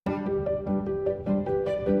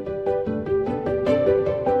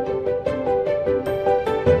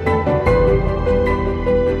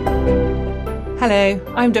Hello,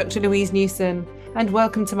 I'm Dr. Louise Newson, and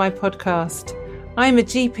welcome to my podcast. I'm a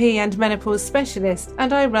GP and menopause specialist,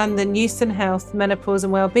 and I run the Newson Health Menopause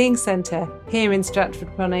and Wellbeing Centre here in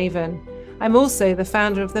Stratford-upon-Avon. I'm also the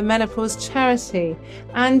founder of the Menopause Charity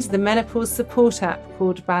and the menopause support app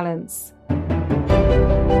called Balance.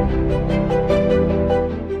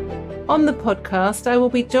 On the podcast, I will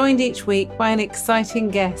be joined each week by an exciting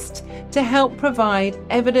guest to help provide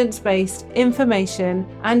evidence-based information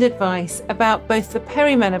and advice about both the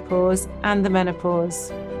perimenopause and the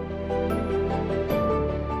menopause.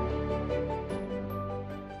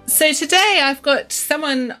 So today I've got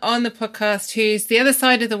someone on the podcast who's the other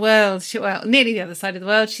side of the world, nearly the other side of the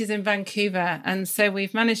world. She's in Vancouver. And so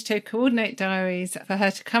we've managed to coordinate diaries for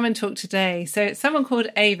her to come and talk today. So it's someone called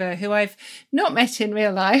Ava, who I've not met in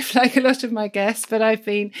real life, like a lot of my guests, but I've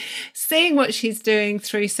been seeing what she's doing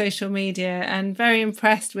through social media and very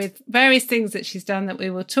impressed with various things that she's done that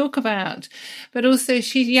we will talk about. But also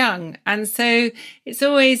she's young. And so it's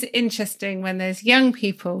always interesting when there's young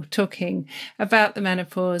people talking about the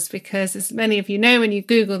menopause, because as many of you know, when you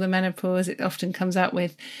Google the menopause, it often comes up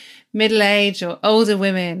with middle-aged or older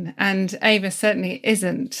women, and Ava certainly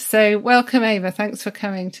isn't. So welcome, Ava. Thanks for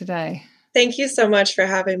coming today. Thank you so much for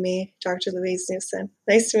having me, Dr. Louise Newson.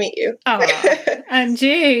 Nice to meet you. Oh, and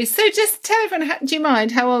you. So just tell everyone, do you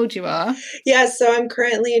mind how old you are? Yeah, so I'm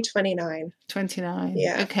currently 29. 29.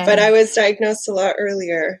 Yeah, okay. But I was diagnosed a lot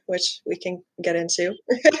earlier, which we can get into.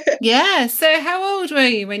 Yeah, so how old were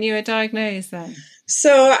you when you were diagnosed then?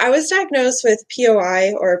 So I was diagnosed with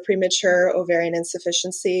POI, or premature ovarian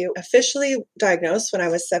insufficiency, officially diagnosed when I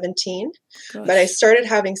was 17, Gosh. But I started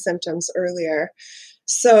having symptoms earlier.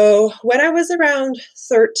 So when I was around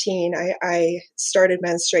 13, I started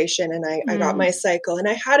menstruation and I got my cycle, and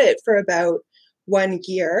I had it for about 1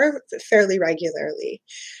 year fairly regularly.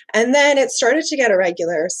 And then it started to get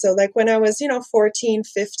irregular. So like when I was, 14,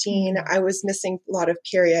 15, I was missing a lot of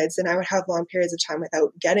periods, and I would have long periods of time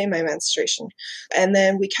without getting my menstruation. And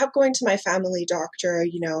then we kept going to my family doctor,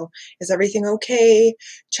 is everything okay?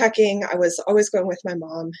 Checking. I was always going with my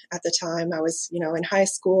mom at the time. I was, in high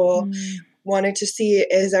school, wanting to see,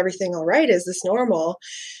 is everything all right? Is this normal?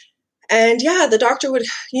 And yeah, the doctor would,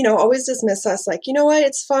 always dismiss us like, you know what,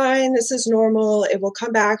 it's fine. This is normal. It will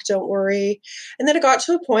come back. Don't worry. And then it got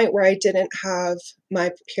to a point where I didn't have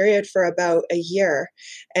my period for about a year.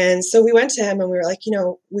 And so we went to him and we were like,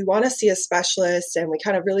 we want to see a specialist. And we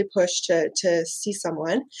kind of really pushed to see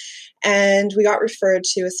someone. And we got referred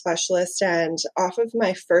to a specialist. And off of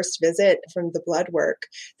my first visit from the blood work,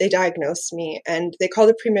 they diagnosed me. And they called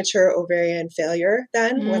it premature ovarian failure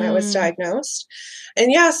then when I was diagnosed.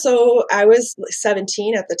 And yeah, so I was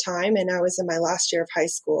 17 at the time, and I was in my last year of high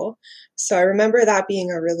school. So I remember that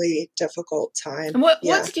being a really difficult time. And what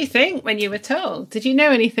did you think when you were told? Did you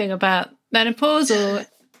know anything about menopause or?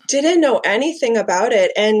 Didn't know anything about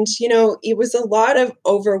it. And, it was a lot of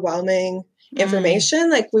overwhelming information.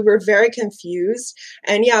 Like we were very confused.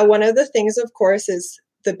 And yeah, one of the things, of course, is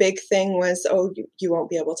the big thing was, you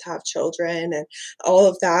won't be able to have children and all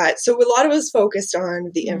of that. So a lot of us focused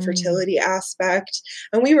on the infertility aspect.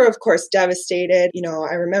 And we were, of course, devastated.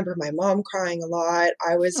 I remember my mom crying a lot.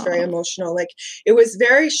 I was very emotional. Like it was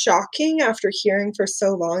very shocking after hearing for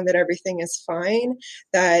so long that everything is fine,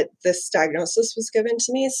 that this diagnosis was given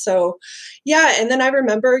to me. So yeah. And then I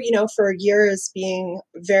remember, for years being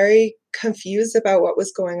very confused about what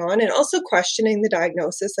was going on, and also questioning the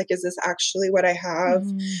diagnosis. Like, is this actually what I have?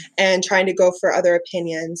 And trying to go for other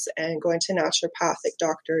opinions and going to naturopathic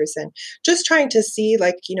doctors and just trying to see,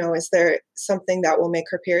 like, is there something that will make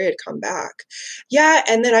her period come back? Yeah.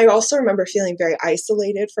 And then I also remember feeling very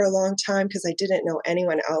isolated for a long time because I didn't know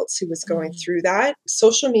anyone else who was going through that.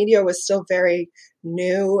 Social media was still very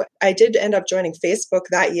new. I did end up joining Facebook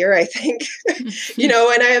that year, I think,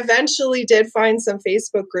 and I eventually did find some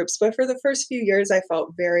Facebook groups, but for the first few years, I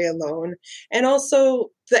felt very alone. And also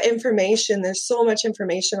the information, there's so much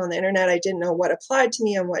information on the internet. I didn't know what applied to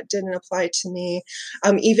me and what didn't apply to me.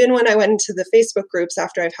 Even when I went into the Facebook groups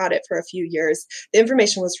after I've had it for a few years, the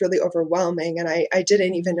information was really overwhelming and I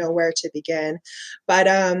didn't even know where to begin. But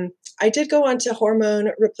I did go on to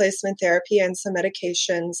hormone replacement therapy and some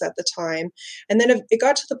medications at the time. And then it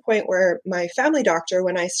got to the point where my family doctor,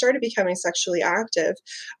 when I started becoming sexually active,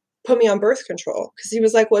 put me on birth control because he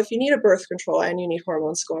was like, well, if you need a birth control and you need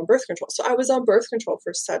hormones, go on birth control. So I was on birth control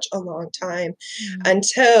for such a long time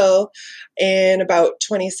until in about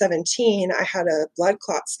 2017, I had a blood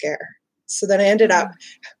clot scare. So then I ended up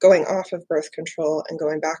going off of birth control and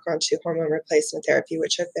going back onto hormone replacement therapy,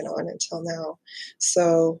 which I've been on until now.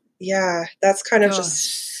 So yeah, that's kind of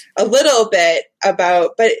just Gosh. a little bit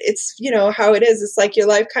about, but it's, how it is. It's like your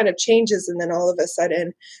life kind of changes, and then all of a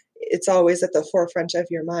sudden it's always at the forefront of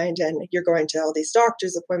your mind, and you're going to all these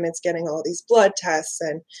doctor's appointments, getting all these blood tests.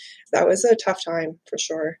 And that was a tough time for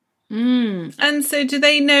sure. And so do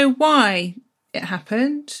they know why it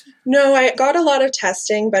happened? No, I got a lot of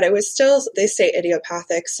testing, but it was still, they say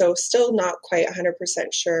idiopathic. So still not quite 100%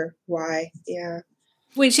 sure why. Yeah.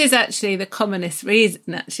 Which is actually the commonest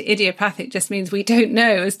reason. Actually, idiopathic just means we don't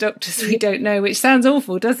know. As doctors, we don't know, which sounds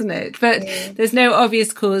awful, doesn't it? But there's no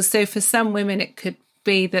obvious cause. So for some women, it could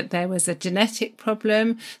be that there was a genetic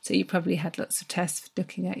problem. So you probably had lots of tests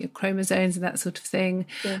looking at your chromosomes and that sort of thing.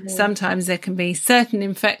 Sometimes there can be certain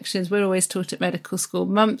infections. We're always taught at medical school,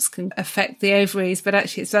 mumps can affect the ovaries, but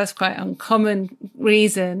actually that's quite an uncommon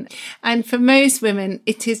reason. And for most women,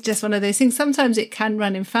 it is just one of those things. Sometimes it can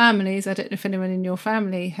run in families. I don't know if anyone in your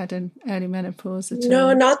family had an early menopause at all.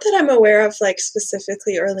 No, not that I'm aware of, like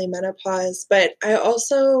specifically early menopause, but I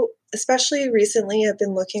also, especially recently, I've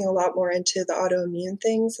been looking a lot more into the autoimmune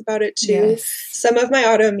things about it too. Yes. Some of my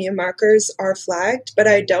autoimmune markers are flagged, but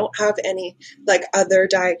I don't have any like other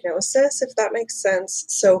diagnosis, if that makes sense.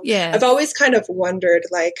 So I've always kind of wondered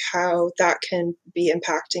like how that can be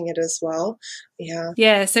impacting it as well.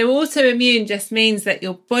 Yeah. So autoimmune just means that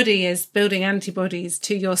your body is building antibodies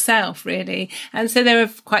to yourself, really. And so there are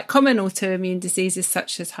quite common autoimmune diseases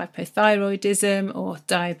such as hypothyroidism, or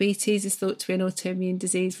diabetes is thought to be an autoimmune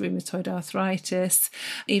disease, rheumatoid arthritis,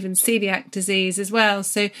 even celiac disease as well.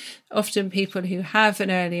 So often people who have an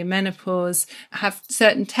earlier menopause have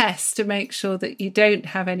certain tests to make sure that you don't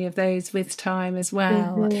have any of those with time as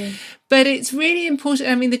well. But it's really important.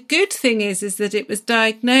 I mean, the good thing is that it was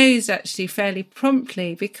diagnosed actually fairly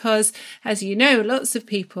promptly, because, as you know, lots of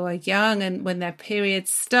people are young, and when their periods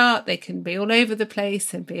start, they can be all over the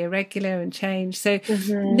place and be irregular and change. So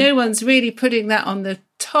no one's really putting that on the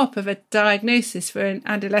top of a diagnosis for an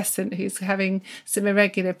adolescent who's having some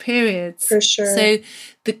irregular periods. For sure. So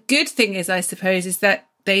the good thing is, I suppose, is that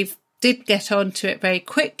they've did get onto it very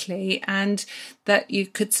quickly, and that you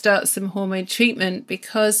could start some hormone treatment,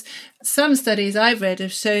 because some studies I've read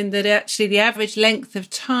have shown that actually the average length of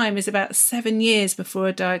time is about 7 years before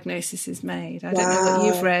a diagnosis is made. I don't know what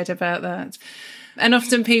you've read about that. And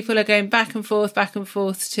often people are going back and forth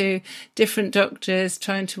to different doctors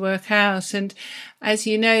trying to work out. And as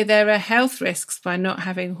you know, there are health risks by not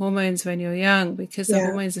having hormones when you're young, because the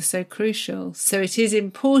hormones are so crucial. So it is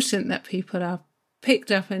important that people are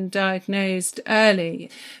picked up and diagnosed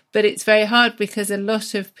early. But it's very hard because a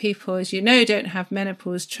lot of people, as you know, don't have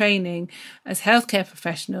menopause training as healthcare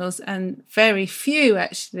professionals, and very few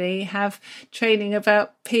actually have training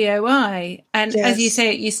about POI. And as you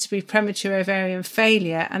say, it used to be premature ovarian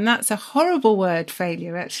failure, and that's a horrible word,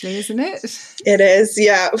 failure, actually, isn't it? It is,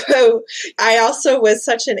 yeah. I also was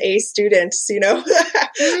such an A student,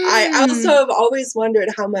 I also have always wondered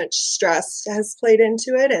how much stress has played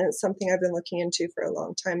into it, and it's something I've been looking into for a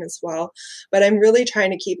long time as well. But I'm really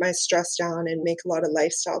trying to keep my stress down and make a lot of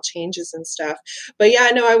lifestyle changes and stuff. But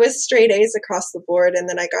I was straight A's across the board, and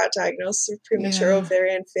then I got diagnosed with premature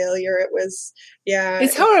ovarian failure. It was,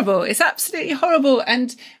 it's horrible. It's absolutely horrible.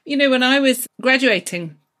 And when I was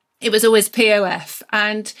graduating, it was always POF,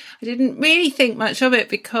 and I didn't really think much of it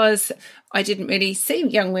because I didn't really see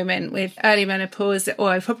young women with early menopause,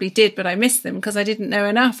 or I probably did, but I missed them because I didn't know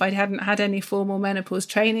enough. I hadn't had any formal menopause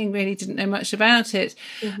training, really didn't know much about it.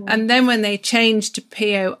 And then when they changed to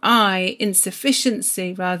POI,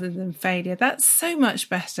 insufficiency rather than failure, that's so much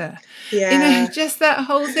better. Just that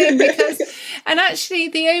whole thing, because, and actually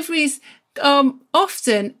the ovaries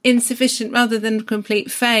often insufficient rather than complete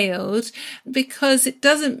failed, because it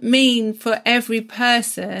doesn't mean for every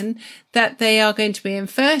person that they are going to be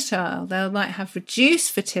infertile. They might have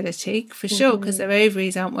reduced fertility for sure, because their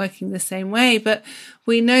ovaries aren't working the same way. But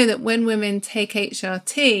we know that when women take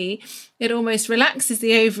HRT, it almost relaxes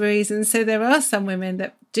the ovaries, and so there are some women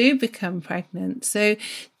that do become pregnant. So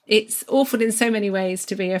it's awful in so many ways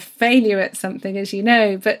to be a failure at something, as you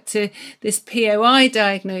know, but this POI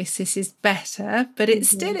diagnosis is better, but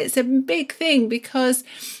it's a big thing, because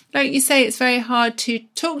like you say, it's very hard to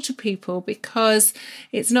talk to people because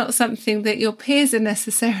it's not something that your peers are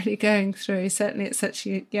necessarily going through, certainly at such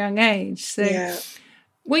a young age. So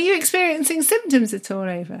were you experiencing symptoms at all,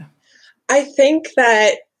 Ava? I think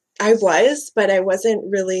that I was, but I wasn't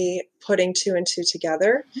really putting two and two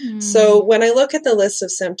together. So when I look at the list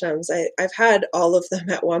of symptoms, I've had all of them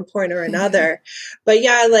at one point or another. But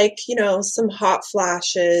yeah, like, some hot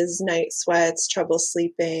flashes, night sweats, trouble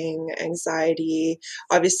sleeping, anxiety,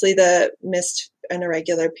 obviously the missed and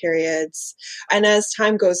irregular periods. And as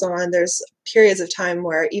time goes on, there's periods of time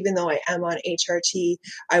where even though I am on HRT,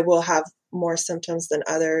 I will have more symptoms than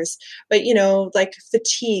others. But, like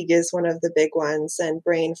fatigue is one of the big ones, and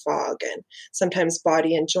brain fog, and sometimes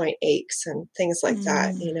body and joint aches and things like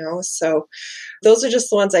that, So those are just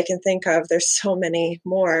the ones I can think of. There's so many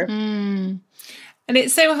more. And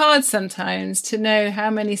it's so hard sometimes to know how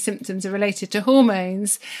many symptoms are related to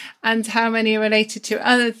hormones and how many are related to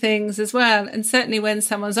other things as well. And certainly when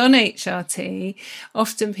someone's on HRT,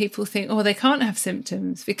 often people think, oh, they can't have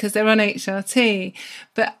symptoms because they're on HRT.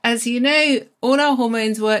 But as you know, all our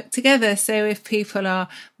hormones work together. So if people are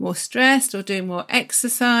more stressed or doing more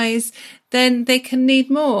exercise, then they can need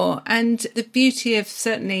more. And the beauty of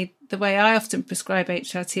certainly the way I often prescribe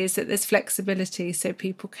HRT is that there's flexibility, so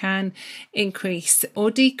people can increase or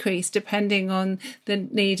decrease depending on the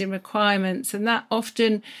need and requirements. And that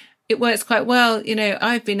often it works quite well.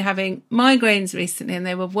 I've been having migraines recently and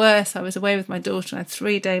they were worse. I was away with my daughter and I had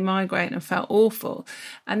a 3-day migraine and felt awful.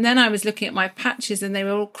 And then I was looking at my patches and they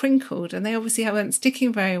were all crinkled and they obviously weren't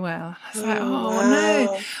sticking very well. I was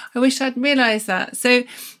no, I wish I'd realised that. So,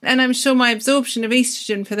 and I'm sure my absorption of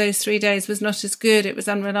estrogen for those 3 days was not as good. It was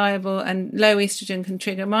unreliable, and low estrogen can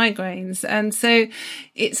trigger migraines. And so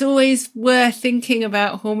it's always worth thinking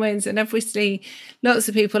about hormones. And obviously lots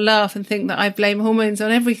of people laugh and think that I blame hormones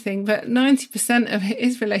on everything, but 90% of it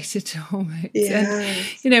is related to hormones.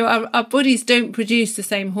 Yes. And, our bodies don't produce the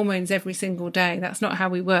same hormones every single day. That's not how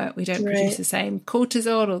we work. We don't produce the same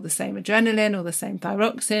cortisol or the same adrenaline or the same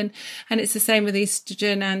thyroxine. And it's the same with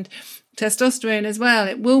estrogen and testosterone as well.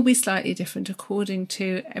 It will be slightly different according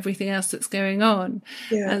to everything else that's going on.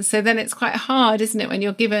 Yeah. And so then it's quite hard, isn't it, when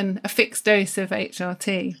you're given a fixed dose of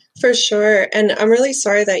HRT? For sure. And I'm really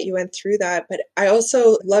sorry that you went through that, but I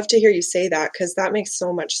also love to hear you say that because that makes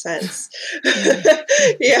so much sense.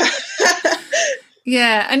 Yeah.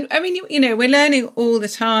 Yeah. And I mean, we're learning all the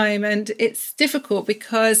time, and it's difficult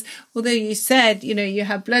because although you said, you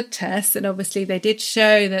have blood tests and obviously they did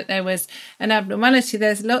show that there was an abnormality,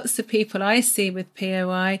 there's lots of people I see with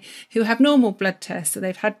POI who have normal blood tests. So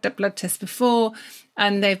they've had blood tests before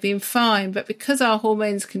and they've been fine. But because our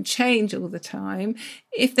hormones can change all the time,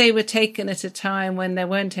 if they were taken at a time when there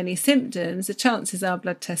weren't any symptoms, the chances our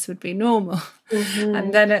blood tests would be normal. Mm-hmm.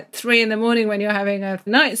 And then at 3 a.m, when you're having a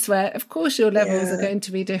night sweat, of course your levels are going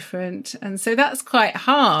to be different. And so that's quite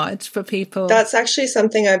hard for people. That's actually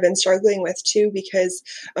something I've been struggling with too, because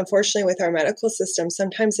unfortunately with our medical system,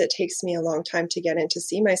 sometimes it takes me a long time to get in to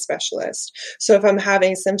see my specialist. So if I'm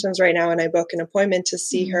having symptoms right now and I book an appointment to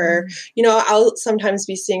see her, I'll sometimes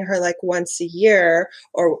be seeing her like once a year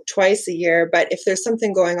or twice a year. But if there's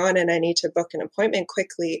something going on and I need to book an appointment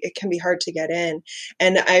quickly, it can be hard to get in.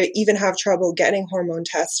 And I even have trouble getting hormone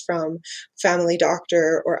tests from family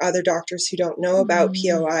doctor or other doctors who don't know about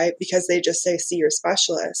POI because they just say, see your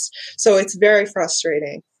specialist. So it's very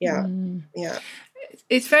frustrating. Yeah. Yeah.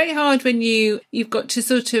 It's very hard when you've got to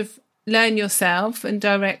sort of learn yourself and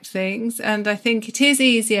direct things. And I think it is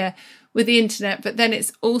easier with the internet, but then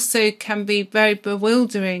it's also can be very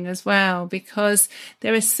bewildering as well, because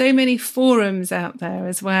there are so many forums out there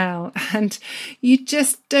as well, and you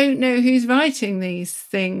just don't know who's writing these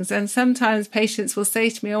things. And sometimes patients will say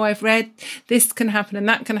to me, oh, I've read this can happen and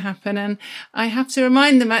that can happen. And I have to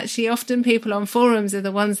remind them, actually, often people on forums are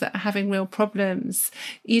the ones that are having real problems.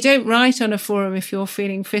 You don't write on a forum if you're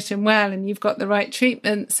feeling fit and well and you've got the right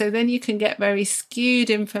treatment. So then you can get very skewed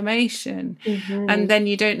information, and then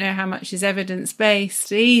you don't know how much is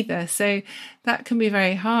evidence-based either. So that can be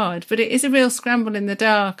very hard, but it is a real scramble in the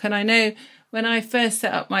dark. And I know when I first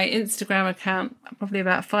set up my Instagram account, probably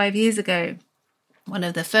about 5 years ago, one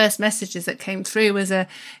of the first messages that came through was a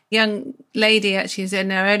young lady, actually who's in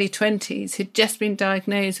her early 20s, who'd just been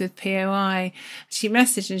diagnosed with POI. She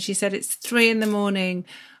messaged and she said, it's 3 a.m.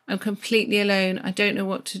 I'm completely alone. I don't know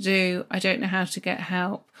what to do. I don't know how to get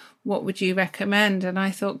help. What would you recommend? And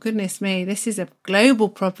I thought, goodness me, this is a global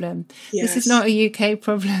problem. Yes. This is not a UK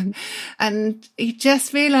problem. And you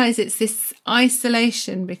just realise it's this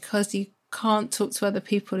isolation because you can't talk to other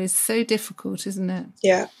people is so difficult, isn't it?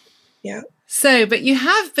 Yeah, yeah. So, but you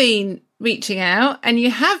have been reaching out and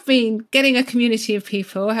you have been getting a community of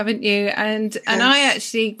people, haven't you? And yes. And I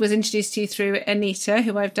actually was introduced to you through Anita,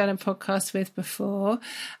 who I've done a podcast with before.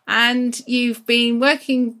 And you've been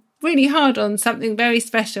working really hard on something very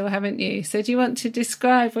special, haven't you? So do you want to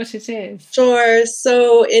describe what it is? Sure.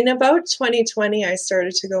 So in about 2020, I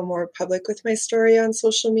started to go more public with my story on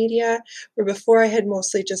social media, where before I had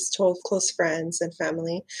mostly just told close friends and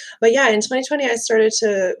family. But yeah, in 2020, I started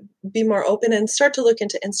to be more open and start to look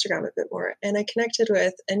into Instagram a bit more. And I connected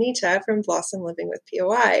with Anita from Blossom Living with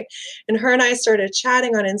POI. And her and I started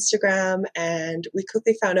chatting on Instagram, and we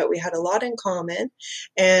quickly found out we had a lot in common.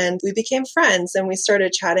 And we became friends, and we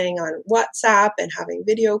started chatting on WhatsApp and having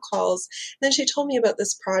video calls. And then she told me about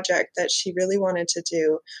this project that she really wanted to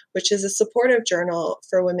do, which is a supportive journal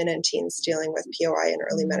for women and teens dealing with POI and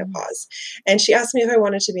early menopause. And she asked me if I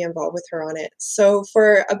wanted to be involved with her on it. So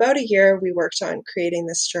for about a year, we worked on creating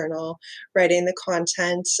this journal, writing the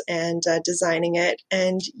content, and designing it.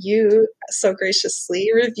 And you so graciously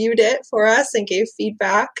reviewed it for us and gave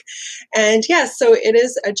feedback. And yes, so it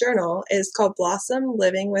is a journal. It is called Blossom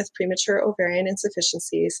Living with Premature Ovarian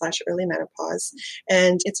Insufficiency / Early Menopause.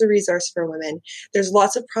 And it's a resource for women. There's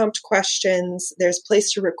lots of prompt questions. There's a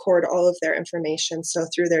place to record all of their information. So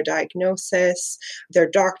through their diagnosis, their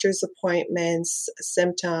doctor's appointments,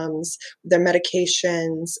 symptoms, their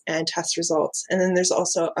medications, and test results. And then there's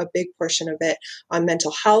also a big portion of it on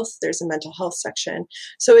mental health. There's a mental health section.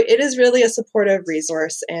 So it is really a supportive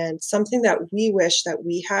resource and something that we wish that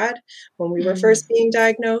we had when we were first being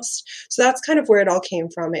diagnosed. So that's kind of where it all came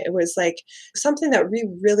from. It was like something that we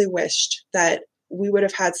really wished that we would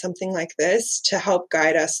have had something like this to help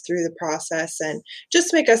guide us through the process and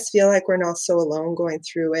just make us feel like we're not so alone going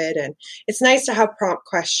through it. And it's nice to have prompt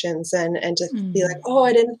questions and to be like, oh,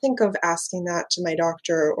 I didn't think of asking that to my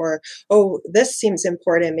doctor, or, oh, this seems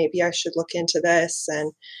important. Maybe I should look into this.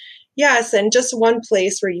 And yes, and just one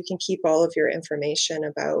place where you can keep all of your information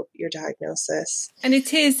about your diagnosis. And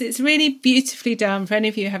it's really beautifully done. For any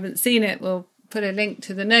of you who haven't seen it, we'll put a link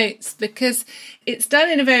to the notes, because it's done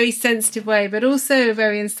in a very sensitive way, but also a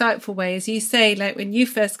very insightful way. As you say, like when you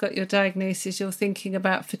first got your diagnosis, you're thinking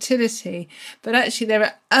about fertility, but actually there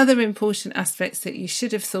are other important aspects that you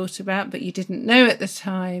should have thought about, but you didn't know at the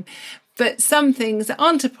time. But some things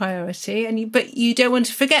aren't a priority, but you don't want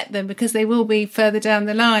to forget them because they will be further down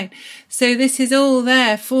the line. So this is all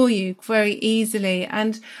there for you very easily.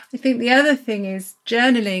 And I think the other thing is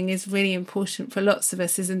journaling is really important for lots of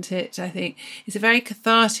us, isn't it? I think it's a very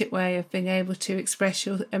cathartic way of being able to express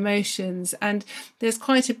your emotions. And there's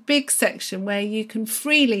quite a big section where you can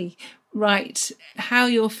freely write how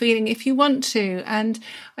you're feeling if you want to. And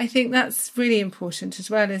I think that's really important as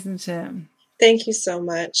well, isn't it? Thank you so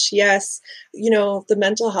much. Yes, the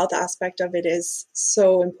mental health aspect of it is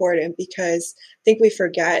so important because I think we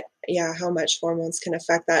forget, how much hormones can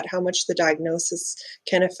affect that, how much the diagnosis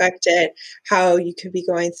can affect it, how you could be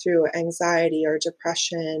going through anxiety or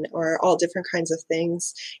depression or all different kinds of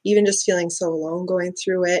things, even just feeling so alone going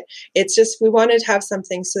through it. It's just, we wanted to have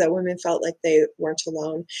something so that women felt like they weren't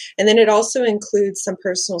alone. And then it also includes some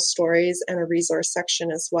personal stories and a resource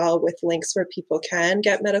section as well with links where people can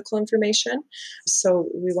get medical information. So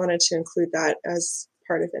we wanted to include that as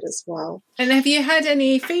part of it as well. And have you had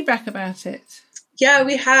any feedback about it? Yeah,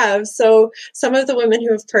 we have. So some of the women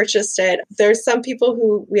who have purchased it, there's some people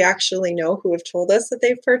who we actually know who have told us that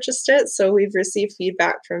they've purchased it. So we've received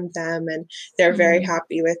feedback from them and they're very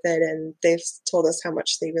happy with it. And they've told us how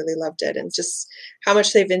much they really loved it and just how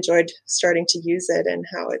much they've enjoyed starting to use it and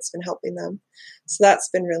how it's been helping them. So that's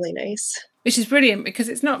been really nice. Which is brilliant because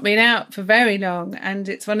it's not been out for very long, and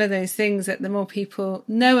it's one of those things that the more people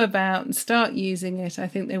know about and start using it, I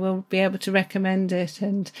think they will be able to recommend it,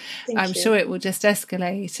 and I'm sure it will just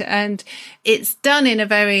escalate. And it's done in a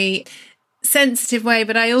very sensitive way,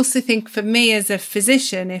 but I also think for me as a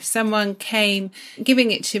physician, if someone came giving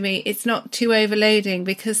it to me, it's not too overloading,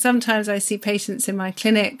 because sometimes I see patients in my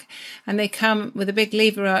clinic and they come with a big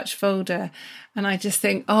lever arch folder and I just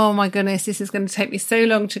think, oh my goodness, this is going to take me so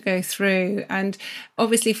long to go through. And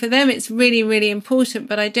obviously for them it's really, really important,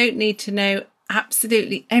 but I don't need to know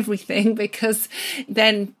absolutely everything because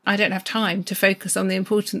then I don't have time to focus on the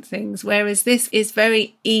important things. Whereas this is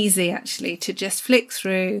very easy actually to just flick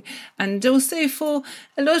through. And also for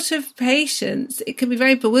a lot of patients, it can be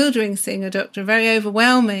very bewildering seeing a doctor, very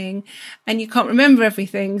overwhelming, and you can't remember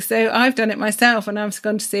everything. So I've done it myself when I've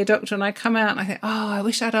gone to see a doctor and I come out and I think, oh, I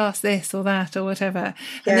wish I'd asked this or that or whatever.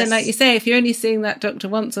 Yes. And then like you say, if you're only seeing that doctor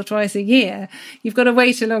once or twice a year, you've got to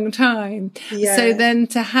wait a long time. Yeah. So then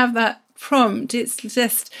to have that prompt, it's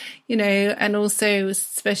just, and also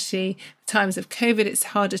especially times of COVID, it's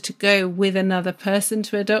harder to go with another person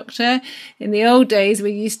to a doctor. In the old days,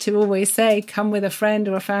 we used to always say, come with a friend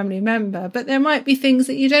or a family member, but there might be things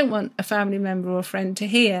that you don't want a family member or a friend to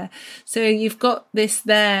hear. So you've got this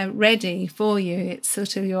there ready for you. It's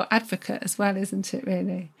sort of your advocate as well, isn't it,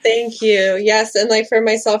 really? Thank you. Yes. And like for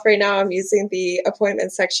myself right now, I'm using the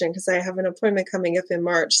appointment section because I have an appointment coming up in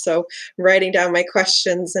March. So I'm writing down my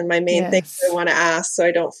questions and my main things I want to ask so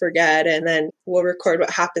I don't forget. And then we'll record what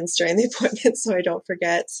happens during the appointment so I don't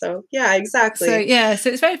forget. So yeah, exactly. So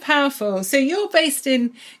it's very powerful. So you're based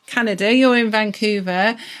in Canada, you're in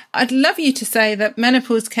Vancouver. I'd love you to say that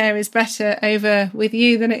menopause care is better over with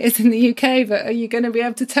you than it is in the UK, but are you going to be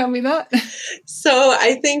able to tell me that? So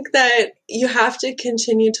I think that you have to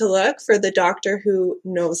continue to look for the doctor who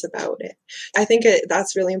knows about it. I think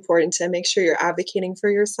that's really important to make sure you're advocating for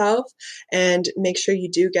yourself and make sure you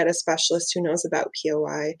do get a specialist who knows about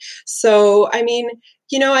POI. So, I mean,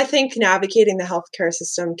 I think navigating the healthcare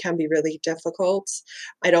system can be really difficult.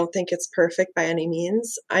 I don't think it's perfect by any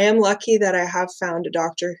means. I am lucky that I have found a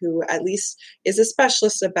doctor who at least is a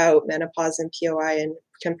specialist about menopause and POI and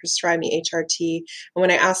can prescribe me HRT. And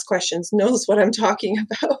when I ask questions, knows what I'm talking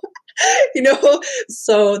about.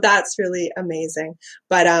 So that's really amazing.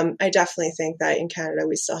 But I definitely think that in Canada,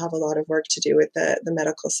 we still have a lot of work to do with the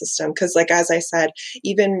medical system. Because like, as I said,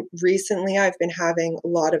 even recently, I've been having a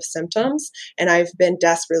lot of symptoms and I've been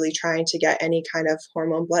desperately trying to get any kind of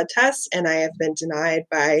hormone blood tests. And I have been denied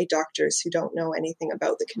by doctors who don't know anything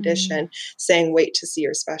about the condition, saying, wait to see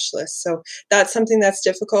your specialist. So that's something that's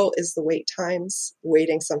difficult is the wait times,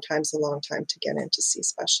 waiting sometimes a long time to get in to see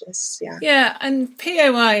specialists. Yeah. Yeah. And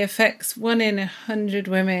POI affects 1 in 100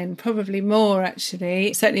 women, probably more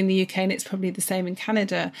actually, certainly in the UK, and it's probably the same in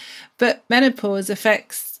Canada. But menopause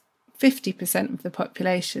affects 50% of the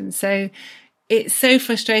population. So it's so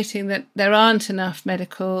frustrating that there aren't enough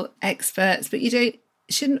medical experts, but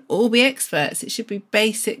shouldn't all be experts. It should be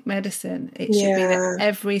basic medicine. It should be that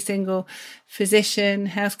every single physician,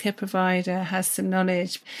 healthcare provider has some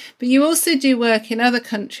knowledge. But you also do work in other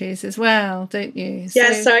countries as well, don't you?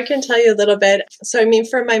 So I can tell you a little bit. So, I mean,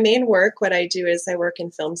 for my main work, what I do is I work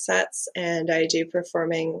in film sets and I do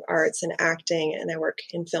performing arts and acting, and I work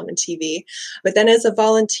in film and TV. But then as a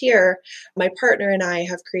volunteer, my partner and I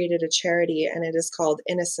have created a charity, and it is called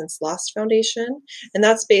Innocence Lost Foundation. And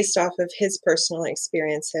that's based off of his personal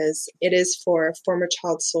experiences. It is for former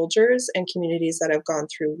child soldiers and communities that have gone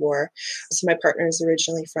through war. So my partner is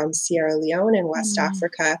originally from Sierra Leone in West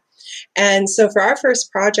Africa. And so for our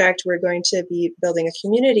first project, we're going to be building a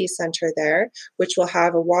community center there, which will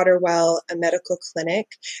have a water well, a medical clinic,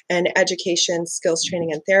 and education, skills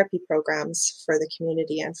training, and therapy programs for the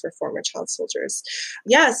community and for former child soldiers.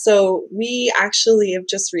 So we actually have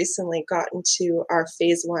just recently gotten to our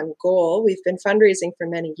phase 1 goal. We've been fundraising for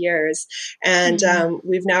many years, and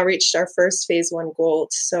we've now reached our first phase 1 goal.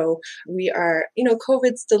 So we are,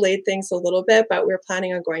 COVID's delayed things a little bit, but we're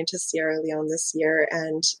planning on going to Sierra Leone this year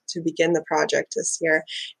and to begin the project this year.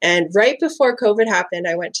 And right before COVID happened,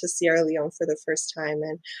 I went to Sierra Leone for the first time.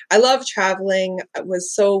 And I love traveling. It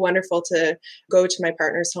was so wonderful to go to my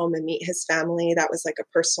partner's home and meet his family. That was like a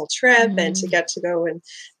personal trip and to get to go and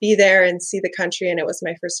be there and see the country. And it was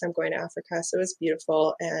my first time going to Africa. So it was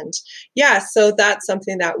beautiful. And so that's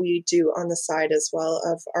something that we do on the side as well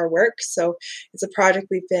of our work. So it's a project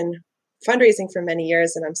we've been fundraising for many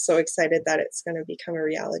years, and I'm so excited that it's going to become a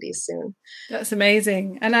reality soon. That's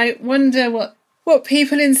amazing. And I wonder what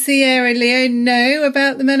people in Sierra Leone know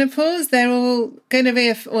about the menopause. They're all going to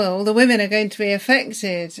be, all the women are going to be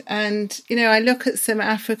affected. And, I look at some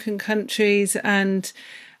African countries and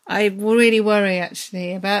I really worry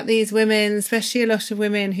actually about these women, especially a lot of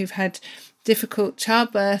women who've had difficult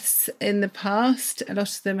childbirths in the past. A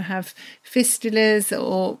lot of them have fistulas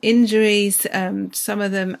or injuries. Some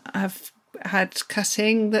of them have had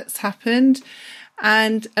cutting that's happened.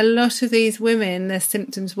 And a lot of these women, their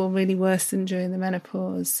symptoms will really worsen during the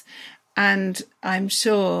menopause. And I'm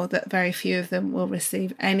sure that very few of them will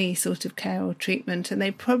receive any sort of care or treatment. And they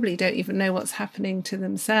probably don't even know what's happening to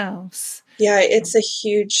themselves. Yeah, it's a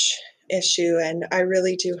huge issue. And I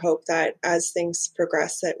really do hope that as things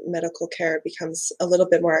progress, that medical care becomes a little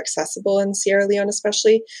bit more accessible in Sierra Leone,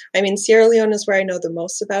 especially. I mean, Sierra Leone is where I know the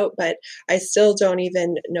most about, but I still don't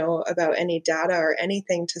even know about any data or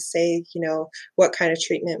anything to say, what kind of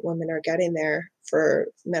treatment women are getting there for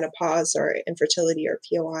menopause or infertility or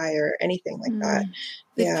POI or anything like that.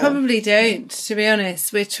 They probably don't, to be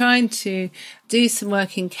honest. We're trying to do some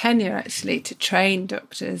work in Kenya, actually, to train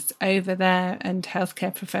doctors over there and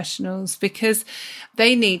healthcare professionals, because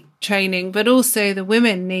they need training, but also the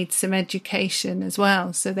women need some education as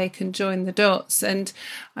well, so they can join the dots. And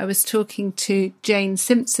I was talking to Jane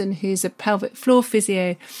Simpson, who's a pelvic floor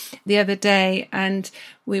physio, the other day, and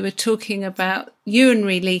we were talking about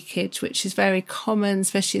urinary leakage, which is very common,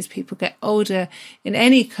 especially as people get older in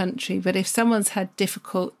any country. But if someone's had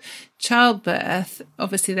difficult childbirth,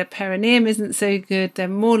 obviously their perineum isn't so good. They're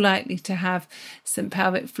more likely to have some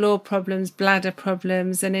pelvic floor problems, bladder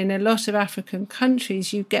problems. And in a lot of African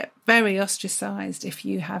countries, you get very ostracized if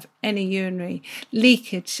you have any urinary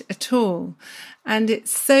leakage at all. And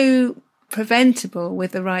it's so preventable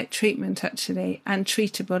with the right treatment, actually, and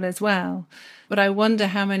treatable as well. But I wonder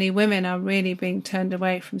how many women are really being turned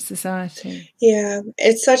away from society. Yeah,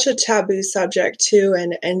 it's such a taboo subject too,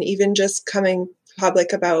 and even just coming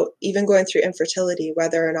public about even going through infertility,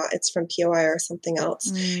 whether or not it's from POI or something else,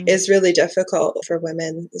 is really difficult for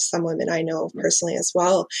women. Some women I know personally as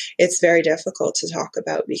well. It's very difficult to talk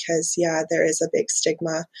about because, there is a big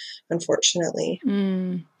stigma, unfortunately.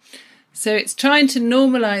 So it's trying to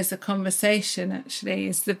normalize the conversation, actually,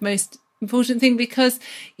 is the most important thing, because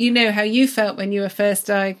you know how you felt when you were first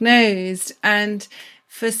diagnosed. And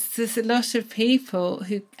there's a lot of people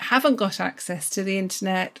who haven't got access to the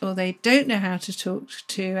internet, or they don't know how to talk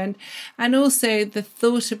to. And also the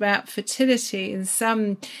thought about fertility in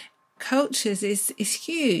some cultures is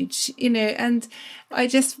huge, and I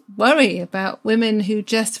just worry about women who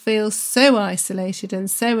just feel so isolated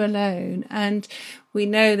and so alone. And we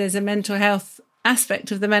know there's a mental health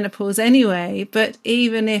aspect of the menopause anyway, but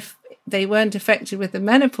even if they weren't affected with the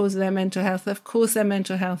menopause of their mental health, of course their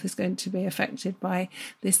mental health is going to be affected by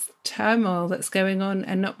this turmoil that's going on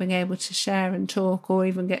and not being able to share and talk or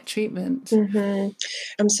even get treatment.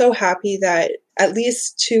 I'm so happy that at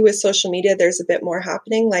least too with social media, there's a bit more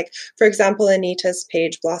happening. Like, for example, Anita's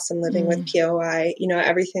page, Blossom Living with POI,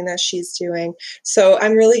 everything that she's doing. So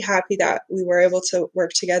I'm really happy that we were able to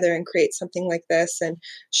work together and create something like this and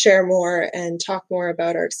share more and talk more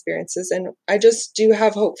about our experiences. And I just do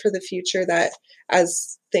have hope for the future that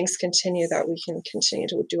as things continue, that we can continue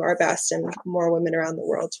to do our best and more women around the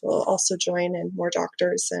world will also join, and more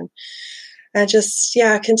doctors, and just,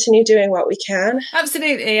 continue doing what we can.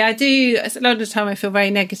 Absolutely. I do. A lot of the time I feel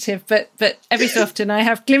very negative, but every so often I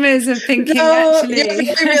have glimmers of thinking, actually.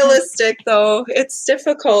 You're very realistic, though. It's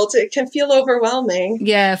difficult. It can feel overwhelming.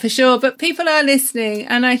 Yeah, for sure. But people are listening.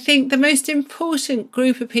 And I think the most important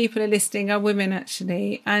group of people are listening are women,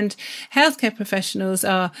 actually. And healthcare professionals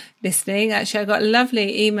are listening. Actually, I got a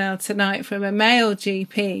lovely email tonight from a male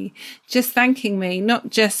GP just thanking me, not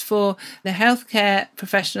just for the healthcare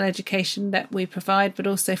professional education that we provide, but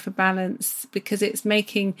also for balance, because it's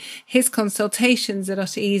making his consultations a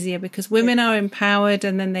lot easier, because women are empowered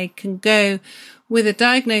and then they can go with a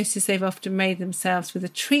diagnosis they've often made themselves, with a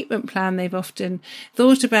treatment plan they've often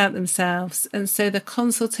thought about themselves. And so the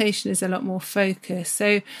consultation is a lot more focused.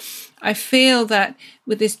 So I feel that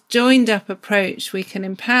with this joined up approach, we can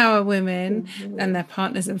empower women and their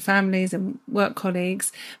partners and families and work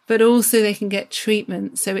colleagues, but also they can get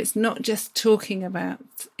treatment. So it's not just talking about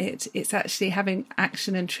it, it's actually having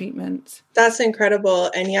action and treatment. That's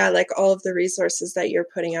incredible. And like all of the resources that you're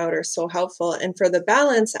putting out are so helpful. And for the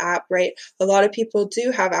Balance app, right, a lot of people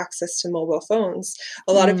do have access to mobile phones.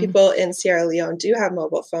 A lot of people in Sierra Leone do have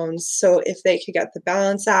mobile phones. So if they could get the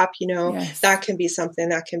Balance app, that can be something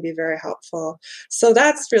that can be very helpful. So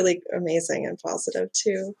that's really amazing and positive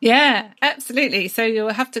too. Yeah, absolutely. So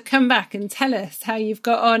you'll have to come back and tell us how you've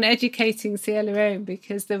got on educating Sierra Leone,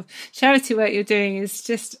 because the charity work you're doing is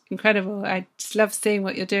just incredible. I just love seeing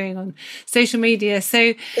what you're doing on social media.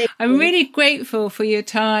 So I'm really grateful for your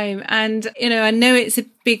time. And, I know it's a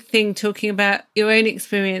big thing talking about your own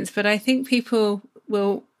experience, but I think people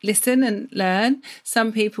will listen and learn.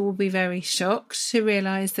 Some people will be very shocked to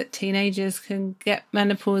realise that teenagers can get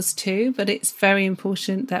menopause too, but it's very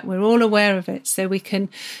important that we're all aware of it, so we can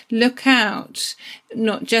look out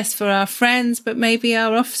not just for our friends, but maybe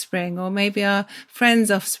our offspring, or maybe our friends'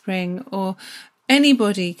 offspring, or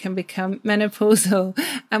anybody can become menopausal,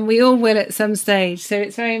 and we all will at some stage. So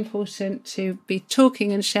it's very important to be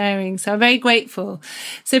talking and sharing. So I'm very grateful.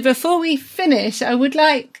 So before we finish, I would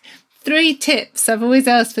like 3 tips. I've always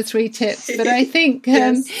asked for 3 tips, but I think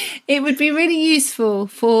it would be really useful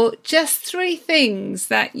for just 3 things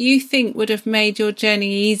that you think would have made your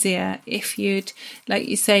journey easier if you'd, like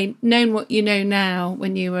you say, known what you know now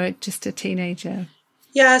when you were just a teenager.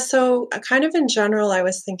 Yeah, so kind of in general, I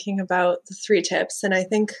was thinking about the 3 tips, and I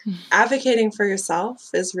think advocating for yourself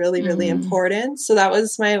is really, really important. So that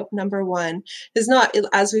was my number 1. Is not,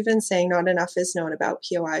 as we've been saying, not enough is known about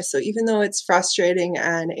POI. So even though it's frustrating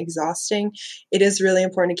and exhausting, it is really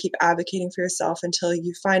important to keep advocating for yourself until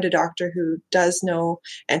you find a doctor who does know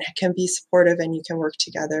and can be supportive, and you can work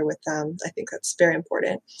together with them. I think that's very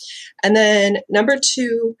important. And then number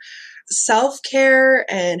 2, self-care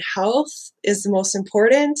and health is the most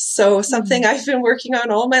important. So something I've been working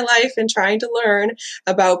on all my life and trying to learn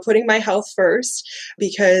about putting my health first,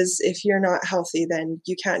 because if you're not healthy, then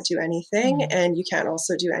you can't do anything, and you can't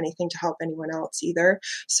also do anything to help anyone else either.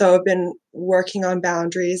 So I've been working on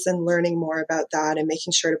boundaries and learning more about that and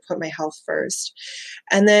making sure to put my health first.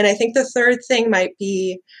 And then I think the third thing might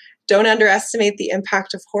be, don't underestimate the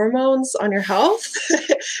impact of hormones on your health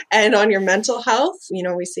and on your mental health. You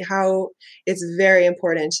know, we see how it's very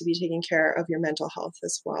important to be taking care of your mental health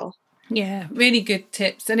as well. Yeah, really good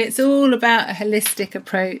tips. And it's all about a holistic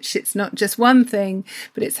approach. It's not just one thing,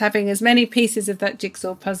 but it's having as many pieces of that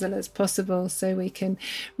jigsaw puzzle as possible so we can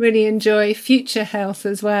really enjoy future health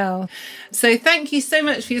as well. So thank you so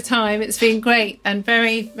much for your time. It's been great and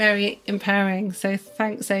very, very empowering. So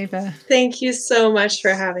thanks, Ava. Thank you so much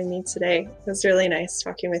for having me today. It was really nice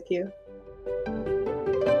talking with you.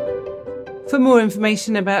 For more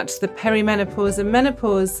information about the perimenopause and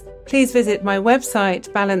menopause, please visit my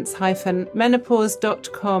website,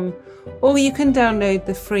 balance-menopause.com, or you can download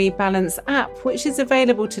the free Balance app, which is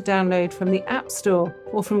available to download from the App Store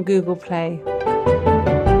or from Google Play.